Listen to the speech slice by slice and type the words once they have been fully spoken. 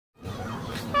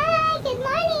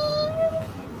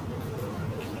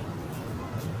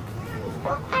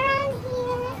walk around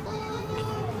here in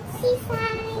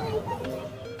Seaside.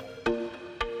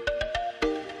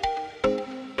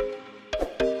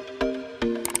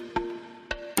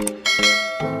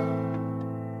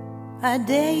 I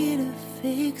dare you to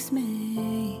fix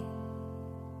me.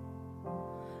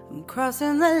 I'm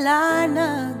crossing the line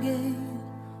again,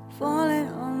 falling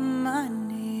on my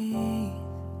knees.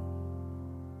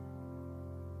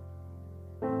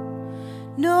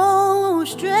 No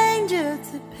stranger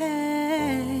to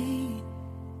pain,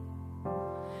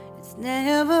 it's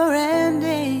never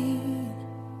ending,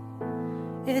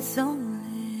 it's only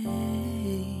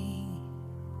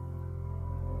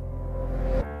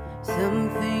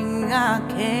something I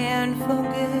can't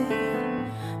forget.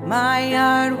 My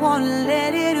heart won't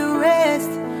let it rest,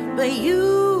 but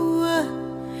you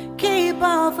keep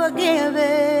on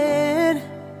forgiving.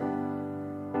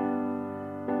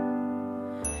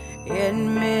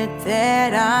 Admit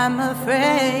that I'm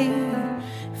afraid.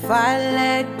 If I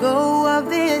let go of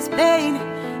this pain,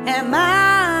 am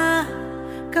I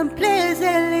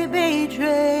completely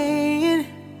betrayed?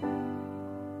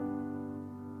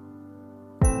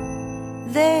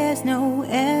 There's no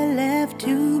air left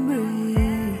to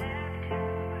breathe.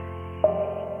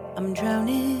 I'm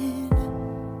drowning.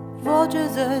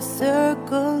 Vultures are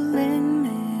circling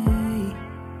me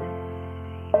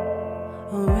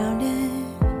around it.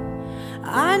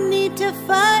 I need to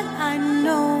fight. I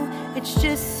know it's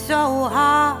just so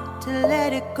hard to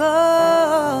let it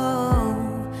go.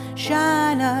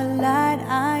 Shine a light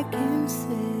I can see.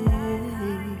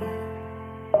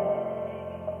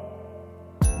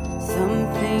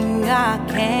 Something I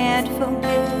can't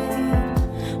forget.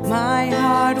 My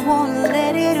heart won't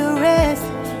let it rest,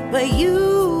 but you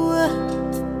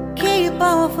keep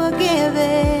on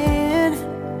forgiving.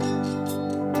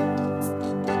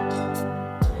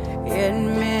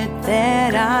 Admit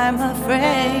that I'm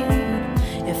afraid.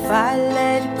 If I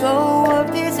let go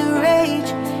of this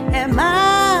rage, am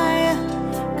I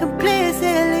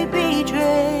completely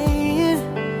betrayed?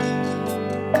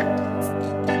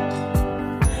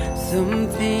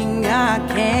 Something I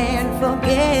can't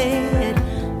forget.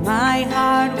 My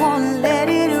heart won't let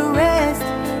it rest,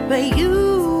 but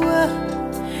you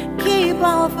keep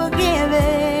on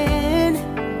forgiving.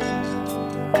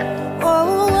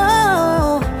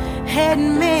 Oh,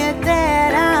 admit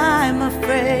that I'm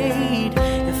afraid.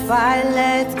 If I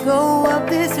let go of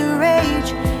this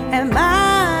rage, am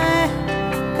I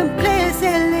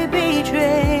completely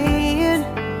betrayed?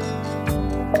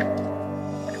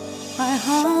 My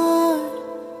heart,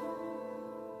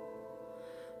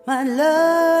 my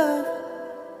love,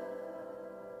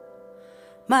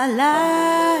 my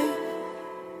life,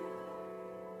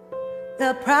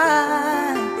 the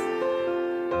price.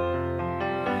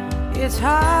 It's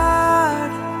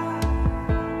hard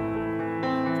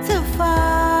to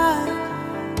fight,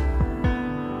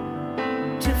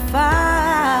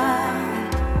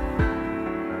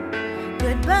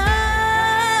 goodbye.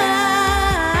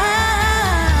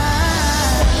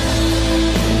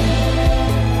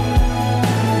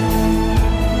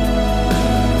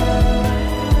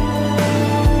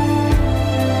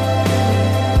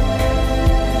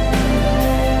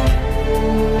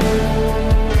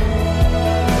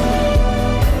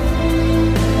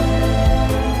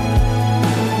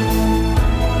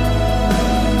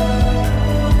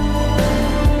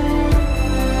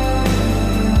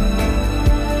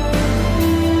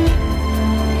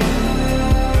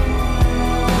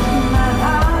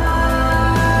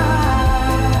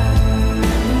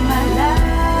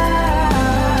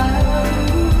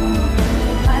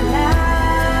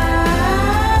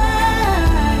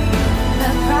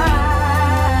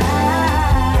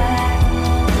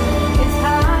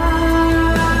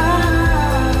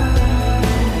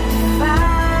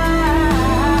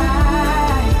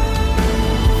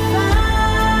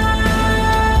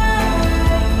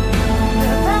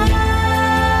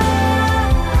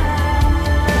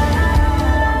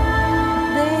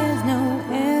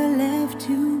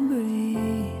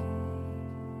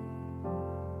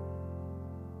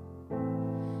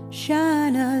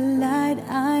 Shine a light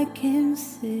I can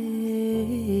see.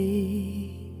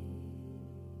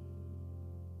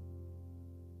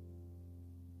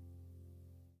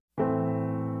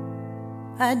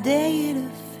 I dare you to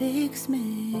fix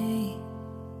me.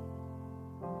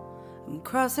 I'm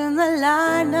crossing the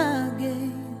line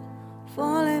again,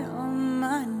 falling on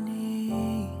my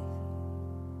knees.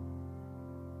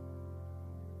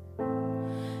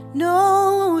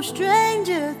 No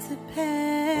stranger to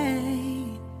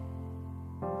pain,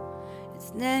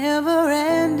 it's never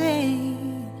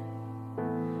ending,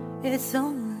 it's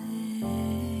only.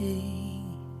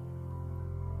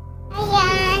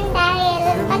 Ayan, dahil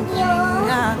yung bagyo.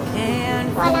 I can't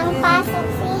Walang forget. pasok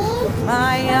si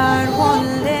My heart won't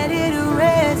let it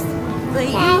rest, but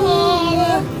dahil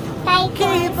you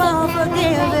keep on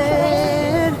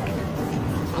forgiving.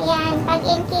 Ayan, pag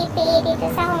NKP dito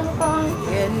sa Hong Kong,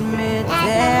 Admit lahat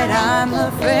that ng I'm mga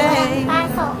NKP afraid. walang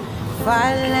pasok. If I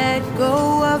let go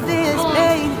of this Ayan,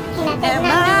 pain, hinatid am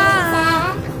namin sa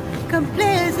I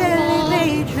completely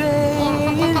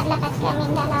betrayed? lakad-lakad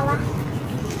kaming dalawa.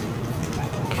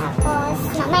 Tapos,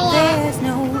 mamaya, There's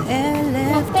no air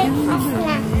left to mag-breakfast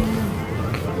na. breathe.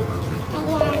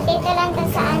 Ayan, dito lang to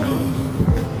sa ano.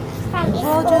 From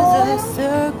Vultures school, are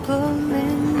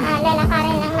circling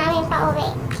lalakarin lang namin pa uwi.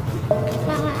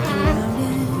 Mga around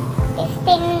it.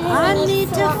 15 I minutes need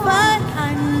to walk. fight, I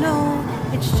know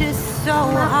it's just so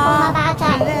hard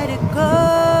to let it go.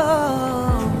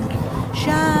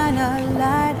 Shine a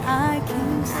light I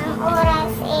can see. Ang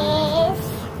oras is,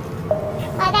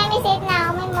 madami seat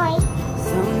na, umoy.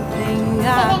 Something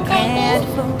I can't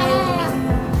 7:30. forget.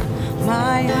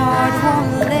 My heart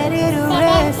won't let it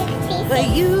rest, but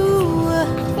you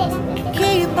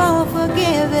keep on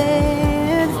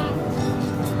forgiving.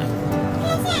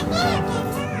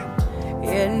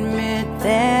 Admit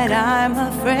that I'm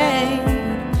afraid.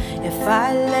 If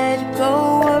I let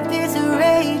go of this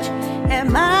rage,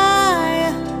 am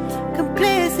I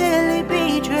completely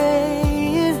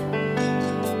betrayed?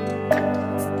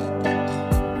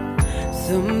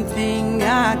 Something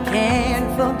I can't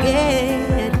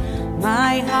forget.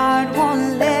 My heart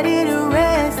won't let it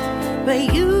rest, but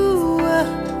you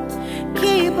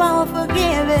keep on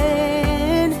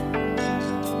forgiving.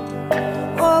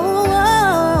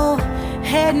 Oh,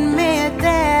 admit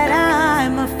that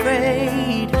I'm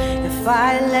afraid. If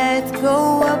I let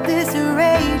go of this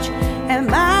rage, am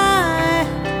I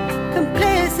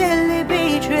completely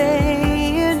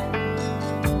betrayed?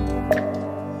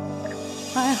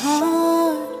 My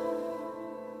heart,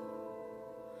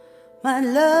 my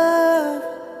love,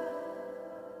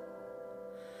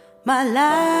 my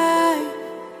life,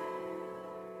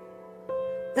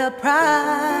 the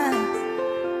price.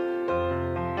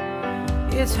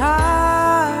 It's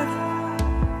hard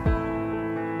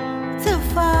to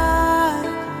fight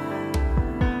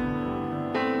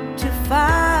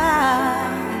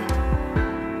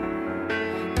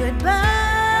goodbye.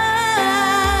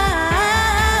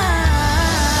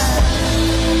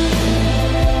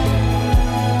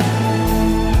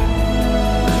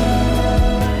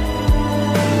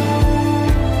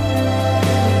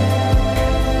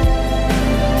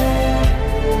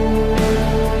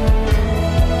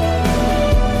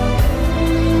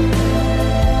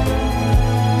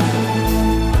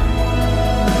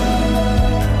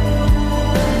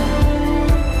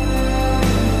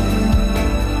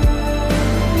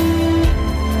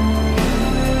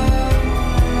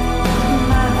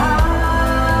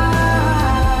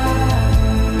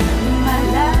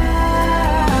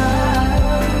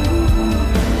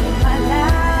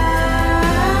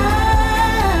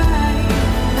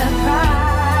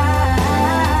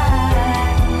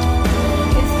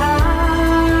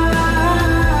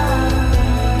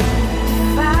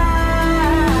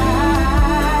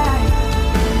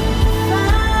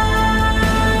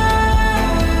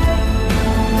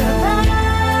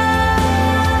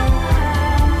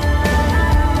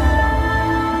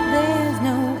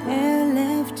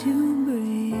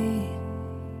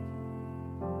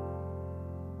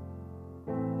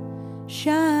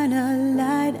 Shine a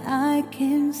light I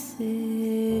can see.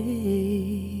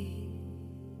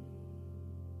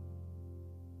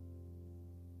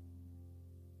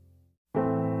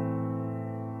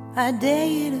 I dare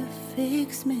you to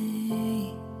fix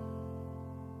me.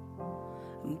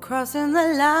 I'm crossing the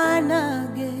line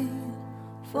again,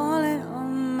 falling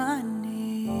on my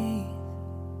knees.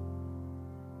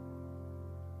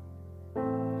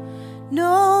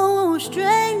 No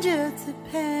stranger to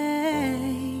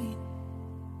pain,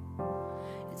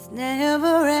 it's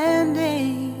never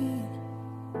ending,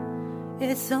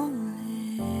 it's only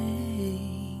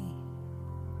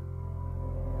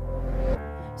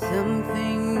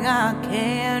something I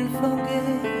can't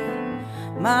forget.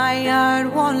 My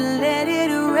heart won't let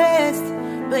it rest,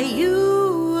 but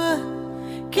you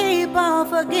keep on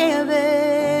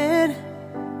forgiving.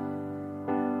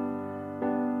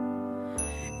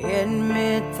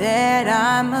 Admit that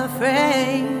I'm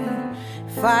afraid.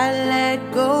 If I let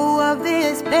go of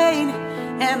this pain,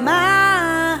 am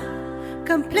I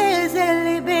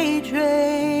completely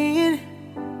betrayed?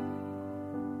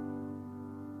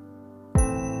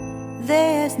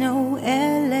 There's no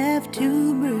air left to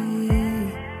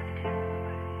breathe.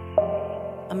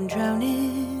 I'm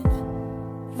drowning,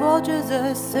 vultures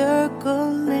are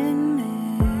circling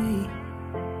me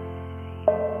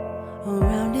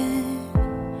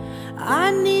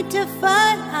need to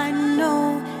fight, I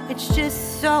know it's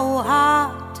just so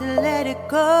hard to let it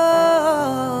go.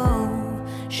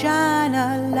 Shine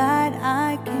a light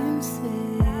I can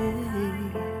see.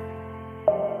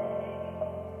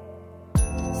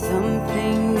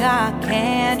 Something I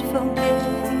can't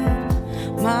forget.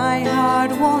 My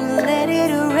heart won't let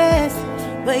it rest,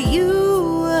 but you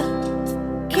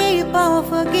keep on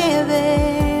forgiving.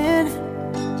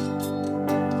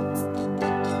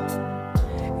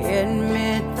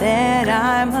 Admit that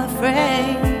I'm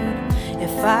afraid.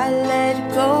 If I let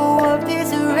go of this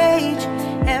rage,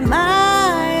 am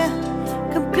I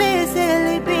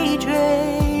completely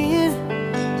betrayed?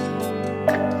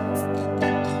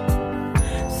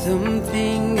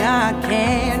 Something I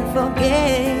can't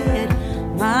forget.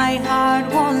 My heart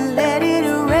won't let it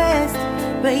rest,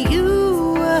 but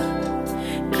you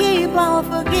keep on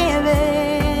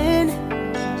forgiving.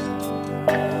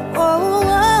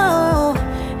 Oh,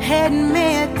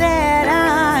 admit that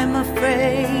I'm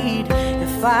afraid.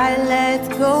 If I let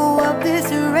go of this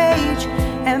rage,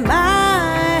 am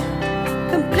I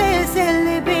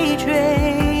completely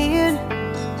betrayed?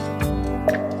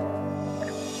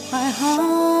 My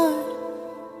heart,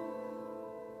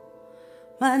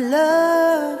 my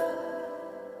love,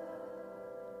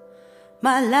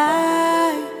 my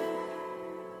life,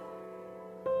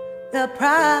 the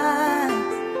price.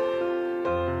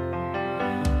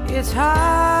 It's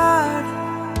hard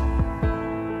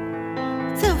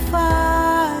to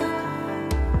fight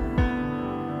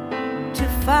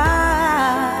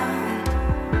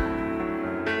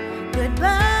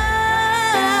goodbye.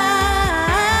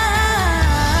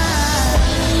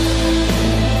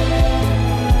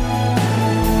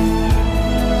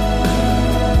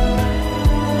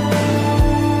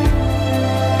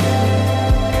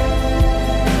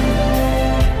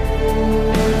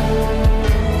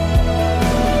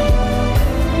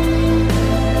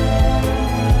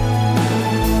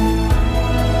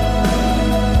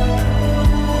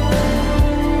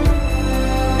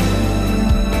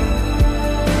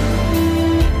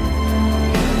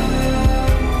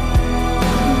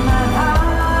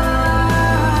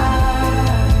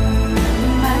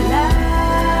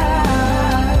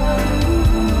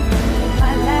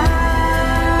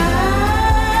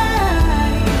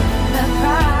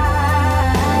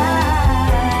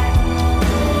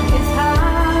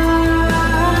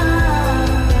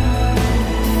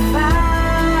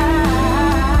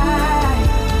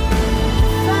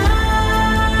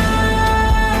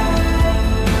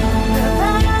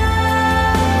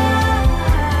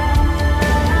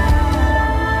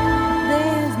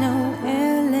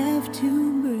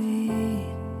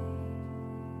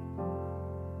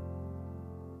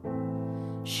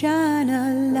 Shine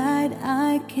a light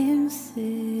I can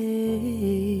see.